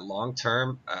 But yeah, long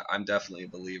term, I'm definitely a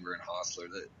believer in Hossler.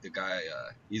 The guy,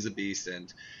 he's a beast,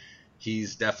 and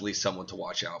he's definitely someone to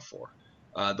watch out for.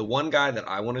 The one guy that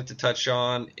I wanted to touch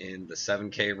on in the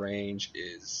 7K range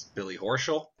is Billy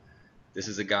Horschel. This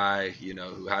is a guy,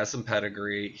 who has some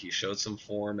pedigree. He showed some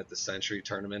form at the Century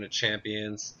Tournament of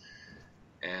Champions,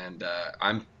 and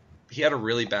he had a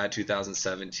really bad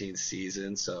 2017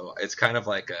 season, so it's kind of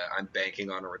like I'm banking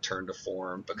on a return to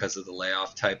form because of the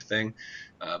layoff type thing,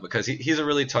 because he's a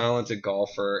really talented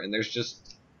golfer, and there's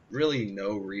just really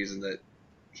no reason that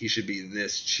he should be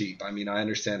this cheap. I mean, I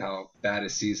understand how bad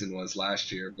his season was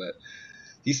last year, but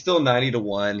he's still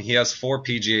 90-1. He has 4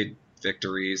 PGA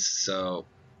victories, so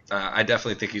I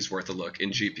definitely think he's worth a look in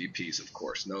GPPs, of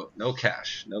course. No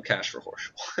cash for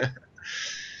Horschel.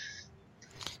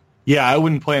 Yeah, I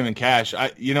wouldn't play him in cash.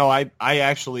 I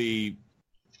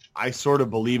sort of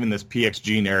believe in this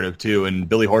PXG narrative too, and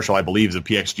Billy Horschel, I believe, is a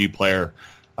PXG player.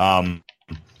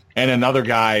 And another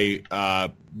guy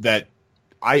that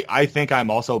I think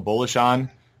I'm also bullish on.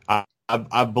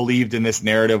 I've believed in this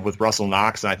narrative with Russell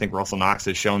Knox, and I think Russell Knox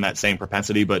has shown that same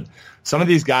propensity. But some of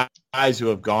these guys who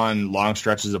have gone long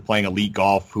stretches of playing elite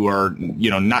golf, who are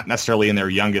not necessarily in their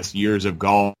youngest years of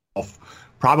golf,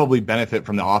 probably benefit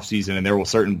from the offseason, and there will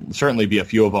certainly be a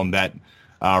few of them that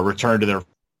return to their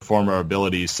former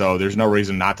abilities. So there's no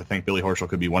reason not to think Billy Horschel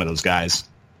could be one of those guys.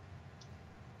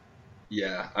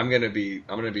 Yeah, I'm gonna be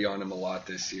on him a lot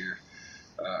this year.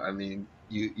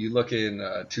 You look in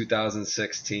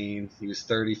 2016, he was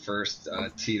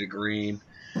 31st tee to green.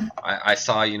 I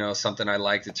saw, something I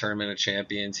liked at Tournament of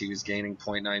Champions. He was gaining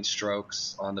 0.9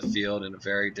 strokes on the field in a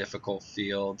very difficult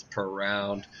field per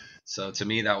round. So to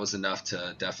me, that was enough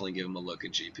to definitely give him a look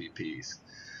at GPPs.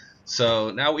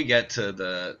 So now we get to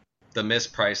the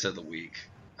misprice of the week.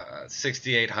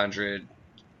 6,800,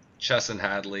 Chesson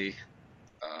Hadley.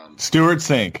 Stewart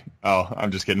Cink. Oh,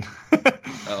 I'm just kidding.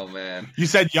 Oh man, you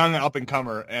said young up and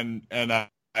comer, and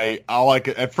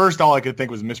at first all I could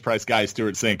think was mispriced guy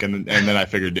Stewart Cink, and then I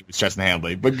figured it was Chesson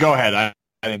Hadley. But go ahead. I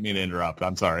didn't mean to interrupt.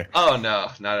 I'm sorry. Oh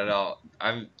no, not at all.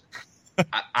 I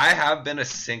have been a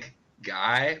Cink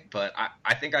guy, but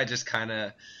I think I just kind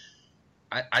of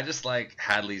I just like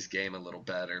Hadley's game a little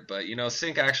better. But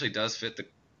Cink actually does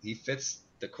fits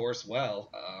the course well.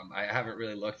 I haven't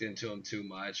really looked into him too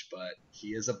much, but he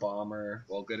is a bomber.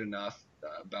 Well, good enough.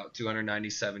 About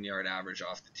 297 yard average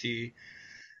off the tee.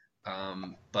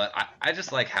 But I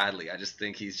just like Hadley. I just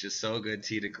think he's just so good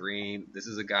tee to green. This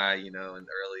is a guy, in the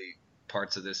early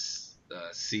parts of this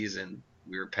season,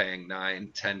 we were paying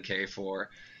 9, 10K for,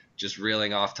 just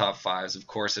reeling off top fives, of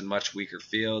course, in much weaker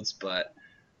fields. But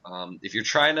if you're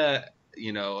trying to,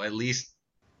 at least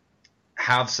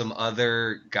have some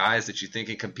other guys that you think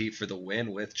can compete for the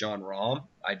win with Jon Rahm,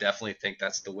 I definitely think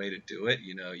that's the way to do it.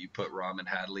 You put Rahm and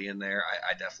Hadley in there.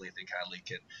 I definitely think Hadley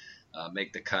can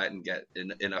make the cut and get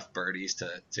enough birdies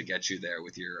to get you there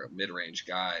with your mid-range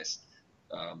guys.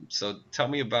 So tell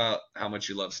me about how much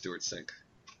you love Stewart Cink.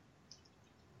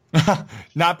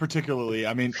 Not particularly.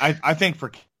 I mean, I think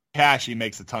for cash he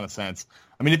makes a ton of sense.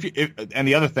 I mean, and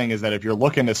the other thing is that if you're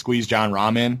looking to squeeze Jon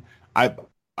Rahm in,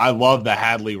 I love the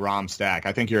Hadley Rahm stack.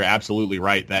 I think you're absolutely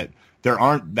right that there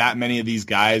aren't that many of these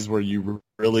guys where you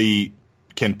really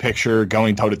can picture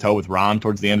going toe to toe with Rahm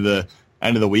towards the end of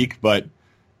the week. But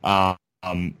at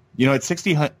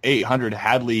 6,800,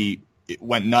 Hadley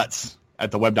went nuts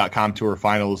at the Web.com Tour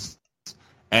Finals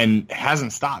and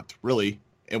hasn't stopped really.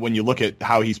 And when you look at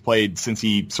how he's played since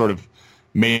he sort of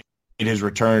made his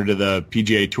return to the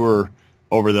PGA Tour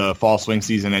over the fall swing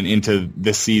season and into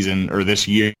this season or this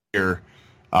year.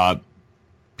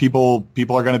 People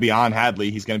are going to be on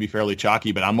Hadley. He's going to be fairly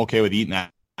chalky, but I'm okay with eating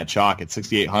that chalk at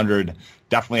 6,800.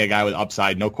 Definitely a guy with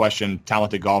upside, no question.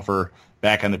 Talented golfer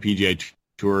back on the PGA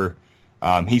Tour.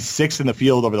 He's sixth in the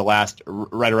field over the last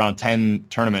right around 10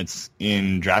 tournaments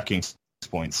in DraftKings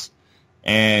points,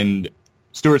 and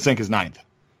Stewart Cink is ninth.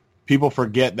 People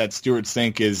forget that Stewart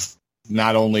Cink is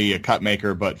not only a cut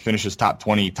maker but finishes top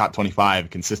 20, top 25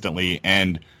 consistently,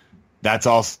 and that's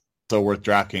also worth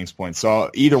DraftKings points. So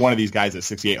either one of these guys at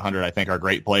 6,800 I think are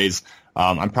great plays.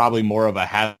 I'm probably more of a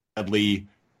Hadley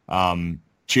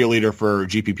cheerleader for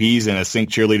GPPs and a Cink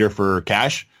cheerleader for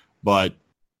cash, but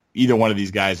either one of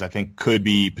these guys I think could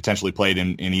be potentially played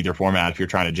in either format if you're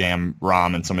trying to jam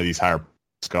Rahm and some of these higher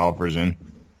golfers in.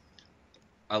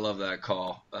 I love that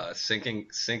call. Sinking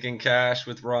cash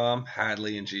with Rahm,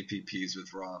 Hadley and GPPs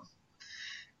with Rahm.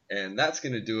 And that's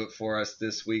going to do it for us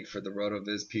this week for the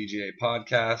RotoViz PGA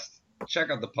podcast. Check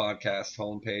out the podcast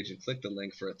homepage and click the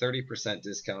link for a 30%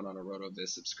 discount on a RotoViz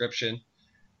subscription.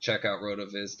 Check out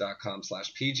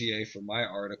rotoviz.com/PGA for my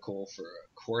article for a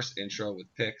course intro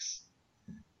with picks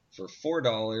for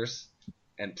 $4.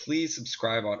 And please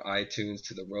subscribe on iTunes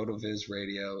to the RotoViz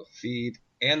radio feed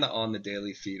and the On the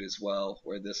Daily feed as well,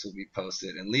 where this will be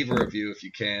posted. And leave a review if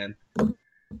you can.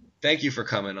 Thank you for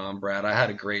coming on, Brad. I had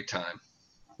a great time.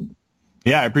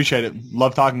 Yeah, I appreciate it.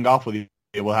 Love talking golf with you.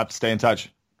 We'll have to stay in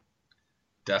touch.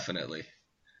 Definitely.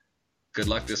 Good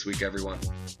luck this week, everyone.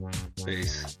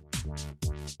 Peace.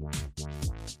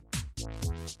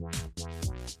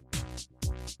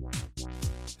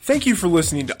 Thank you for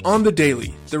listening to On the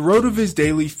Daily, the RotoViz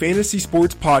Daily Fantasy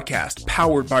Sports Podcast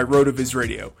powered by RotoViz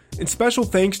Radio. And special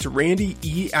thanks to Randy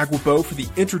E. Aguibo for the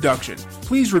introduction.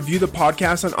 Please review the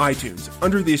podcast on iTunes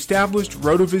under the established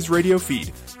RotoViz Radio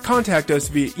feed. Contact us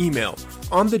via email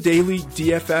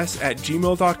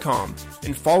onthedailydfs@gmail.com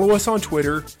and follow us on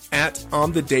Twitter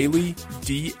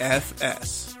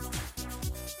 @onthedailydfs.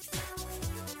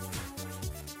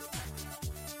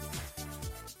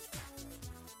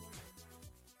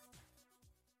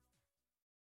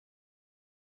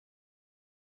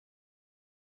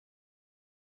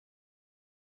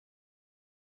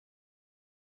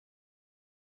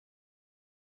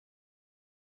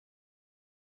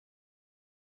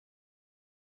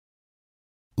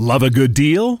 Love a good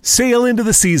deal? Sail into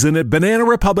the season at Banana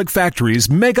Republic Factory's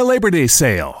Mega Labor Day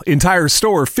Sale. Entire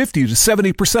store 50 to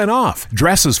 70% off.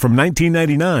 Dresses from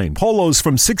 $19.99. Polos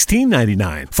from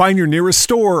 $16.99. Find your nearest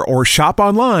store or shop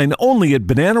online only at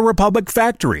Banana Republic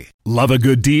Factory. Love a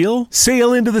good deal?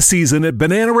 Sail into the season at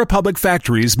Banana Republic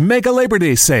Factory's Mega Labor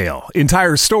Day Sale.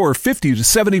 Entire store 50 to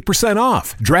 70%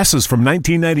 off. Dresses from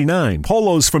 $19.99.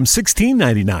 Polos from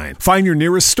 $16.99. Find your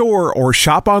nearest store or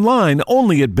shop online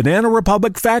only at Banana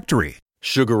Republic Factory.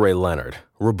 Sugar Ray Leonard,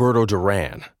 Roberto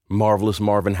Duran, Marvelous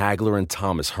Marvin Hagler, and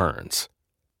Thomas Hearns.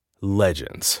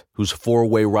 Legends, whose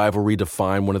four-way rivalry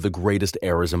defined one of the greatest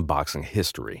eras in boxing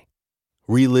history.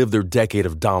 Relive their decade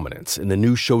of dominance in the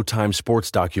new Showtime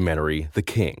sports documentary, The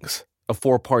Kings, a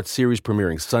 4-part series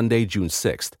premiering Sunday, June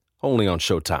 6th, only on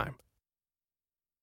Showtime.